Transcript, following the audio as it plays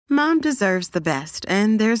Mom deserves the best,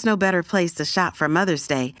 and there's no better place to shop for Mother's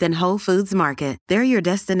Day than Whole Foods Market. They're your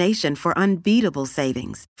destination for unbeatable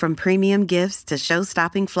savings, from premium gifts to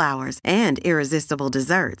show-stopping flowers and irresistible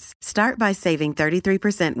desserts. Start by saving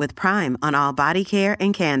 33% with Prime on all body care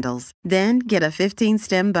and candles. Then get a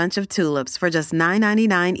 15-stem bunch of tulips for just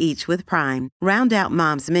 $9.99 each with Prime. Round out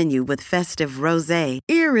Mom's menu with festive rosé,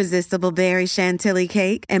 irresistible berry chantilly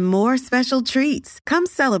cake, and more special treats. Come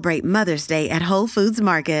celebrate Mother's Day at Whole Foods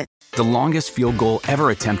Market. The longest field goal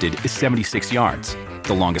ever attempted is 76 yards.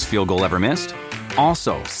 The longest field goal ever missed?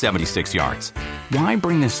 Also 76 yards. Why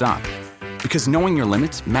bring this up? Because knowing your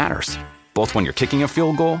limits matters, both when you're kicking a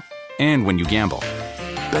field goal and when you gamble.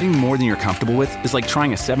 Betting more than you're comfortable with is like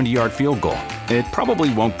trying a 70-yard field goal. It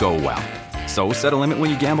probably won't go well. So set a limit when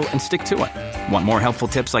you gamble and stick to it. Want more helpful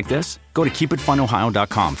tips like this? Go to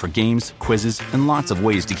keepitfunohio.com for games, quizzes, and lots of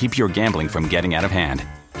ways to keep your gambling from getting out of hand.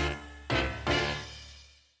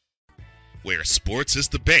 Where sports is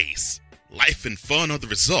the base, life and fun are the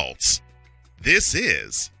results. This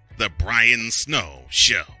is The Brian Snow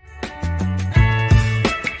Show.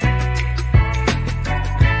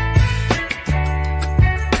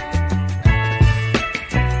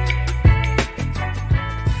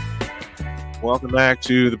 Welcome back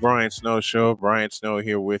to The Brian Snow Show. Brian Snow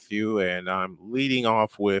here with you, and I'm leading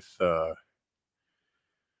off with the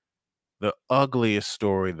ugliest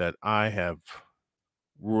story that I have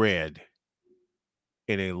read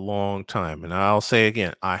in a long time. And I'll say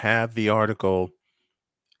again, I have the article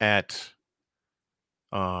at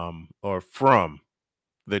or from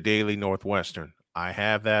the Daily Northwestern. I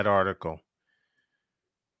have that article.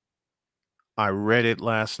 I read it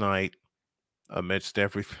last night amidst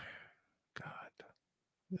everything. God.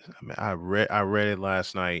 I mean, I read it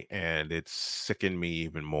last night and it sickened me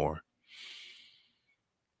even more.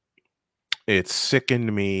 It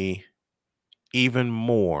sickened me even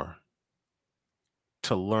more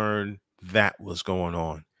to learn that was going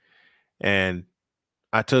on. And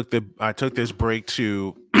I took this break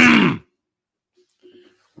to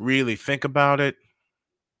really think about it.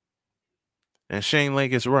 And Shane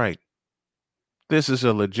Lake is right. This is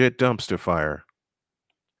a legit dumpster fire.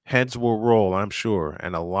 Heads will roll, I'm sure,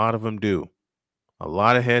 and a lot of them do. A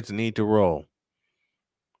lot of heads need to roll.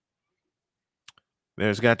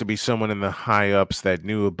 There's got to be someone in the high ups that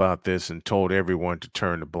knew about this and told everyone to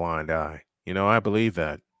turn a blind eye. You know, I believe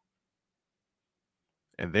that.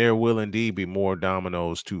 And there will indeed be more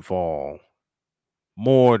dominoes to fall.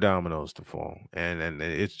 More dominoes to fall. And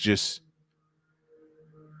it's just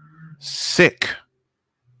sick.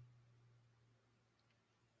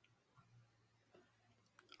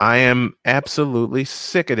 I am absolutely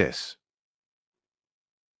sick of this.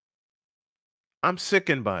 I'm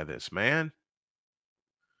sickened by this, man.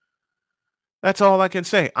 That's all I can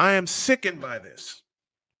say. I am sickened by this.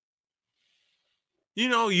 You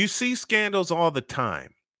know, you see scandals all the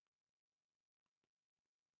time.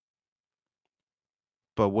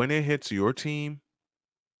 But when it hits your team,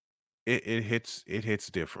 it hits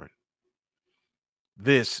different.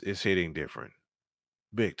 This is hitting different.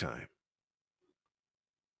 Big time.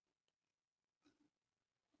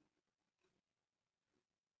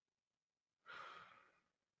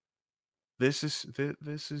 This is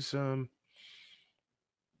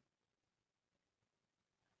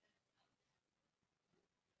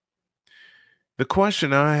the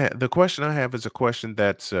question I have is a question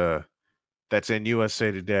that's in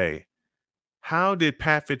USA Today. How did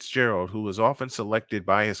Pat Fitzgerald, who was often selected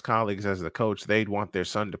by his colleagues as the coach they'd want their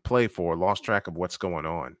son to play for, lost track of what's going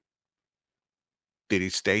on? Did he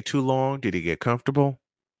stay too long? Did he get comfortable?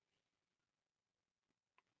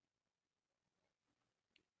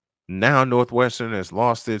 Now Northwestern has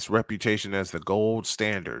lost its reputation as the gold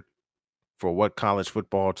standard for what college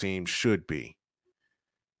football teams should be.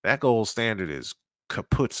 That gold standard is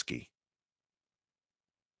Kaputski.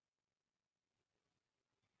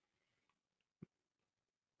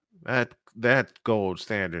 That gold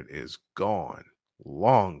standard is gone,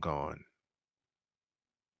 long gone.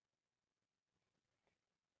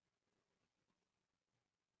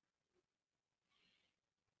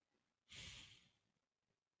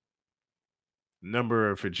 Number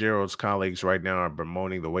of Fitzgerald's colleagues right now are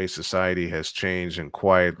bemoaning the way society has changed and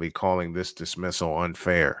quietly calling this dismissal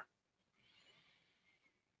unfair.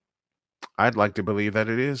 I'd like to believe that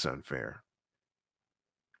it is unfair.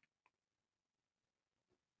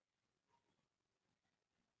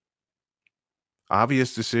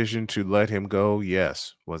 Obvious decision to let him go,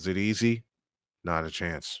 yes. Was it easy? Not a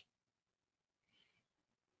chance.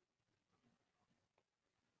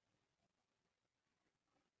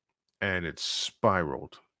 And it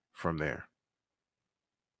spiraled from there.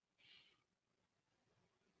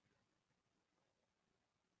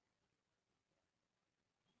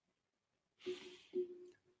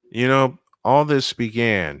 You know, all this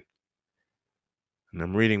began, and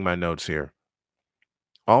I'm reading my notes here.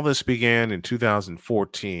 All this began in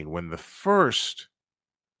 2014 when the first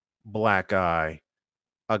black eye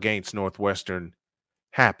against Northwestern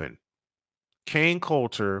happened. Kane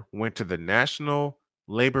Coulter went to the National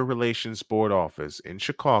Labor Relations Board office in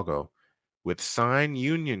Chicago with signed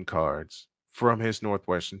union cards from his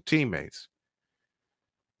Northwestern teammates.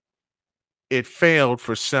 It failed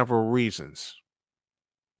for several reasons.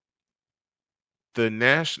 The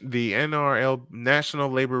NRL National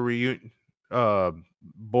Labor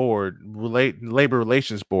Labor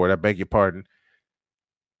Relations Board, I beg your pardon,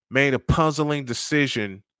 made a puzzling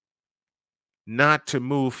decision not to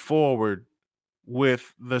move forward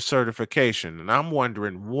with the certification. And I'm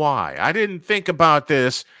wondering why. I didn't think about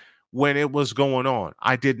this when it was going on.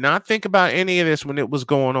 I did not think about any of this when it was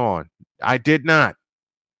going on. I did not.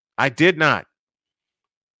 I did not.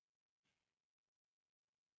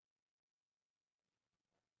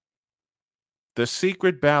 The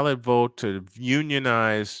secret ballot vote to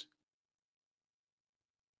unionize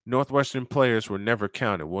Northwestern players were never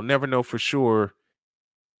counted. We'll never know for sure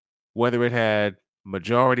whether it had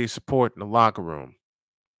majority support in the locker room.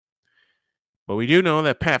 But we do know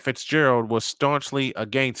that Pat Fitzgerald was staunchly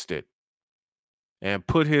against it and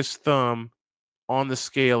put his thumb on the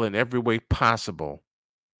scale in every way possible.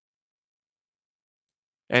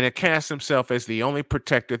 And it cast himself as the only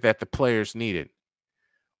protector that the players needed.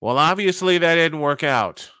 Well, obviously that didn't work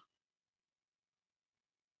out.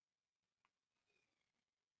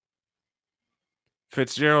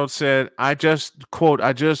 Fitzgerald said, I just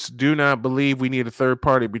do not believe we need a third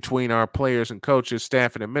party between our players and coaches,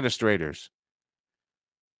 staff, and administrators.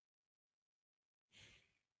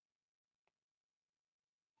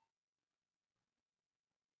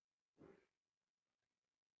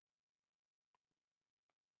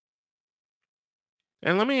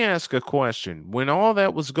 And let me ask a question. When all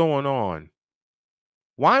that was going on,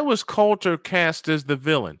 why was Coulter cast as the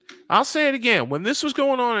villain? I'll say it again. When this was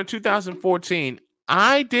going on in 2014,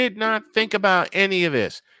 I did not think about any of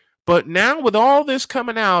this. But now with all this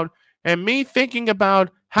coming out and me thinking about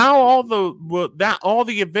how all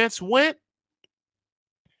the events went,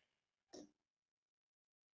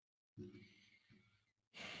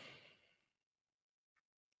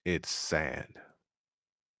 it's sad.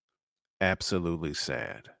 Absolutely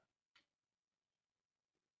sad.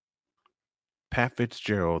 Pat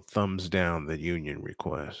Fitzgerald thumbs down the union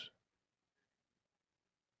request.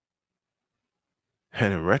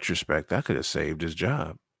 And in retrospect, that could have saved his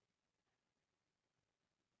job.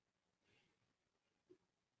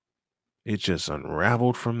 It just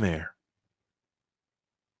unraveled from there.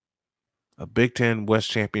 A Big Ten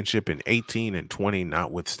West Championship in 18 and 20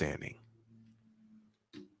 notwithstanding.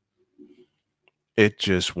 It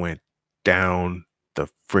just went down the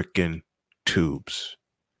freaking tubes.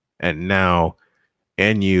 And now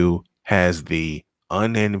NU has the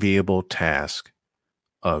unenviable task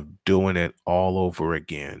of doing it all over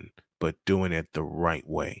again, but doing it the right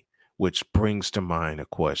way, which brings to mind a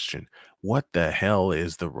question. What the hell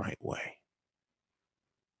is the right way?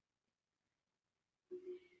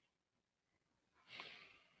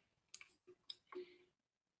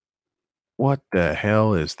 What the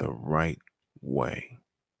hell is the right way?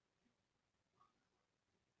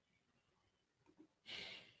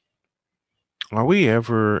 Are we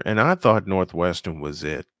ever, and I thought Northwestern was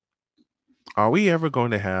it, are we ever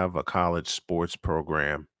going to have a college sports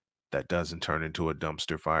program that doesn't turn into a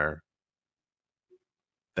dumpster fire,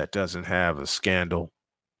 that doesn't have a scandal,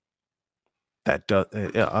 that does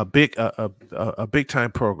a big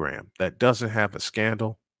time program that doesn't have a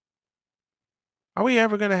scandal? Are we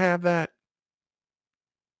ever going to have that?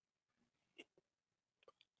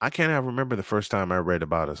 I cannot remember the first time I read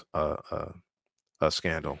about a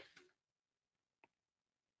scandal.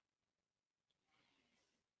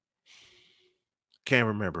 Can't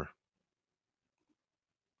remember.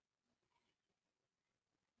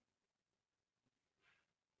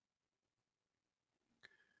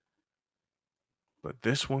 But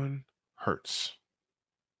this one hurts.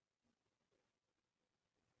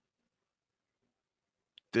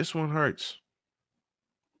 This one hurts.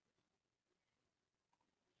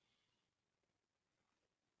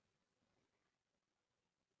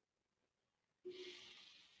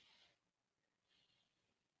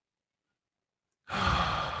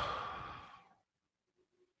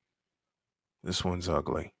 This one's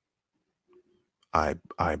ugly. I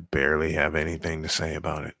barely have anything to say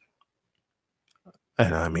about it.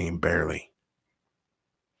 And I mean barely.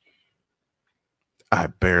 I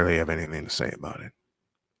barely have anything to say about it.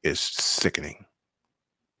 It's sickening.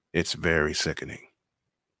 It's very sickening.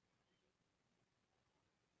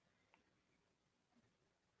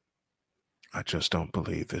 I just don't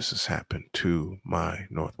believe this has happened to my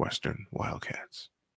Northwestern Wildcats.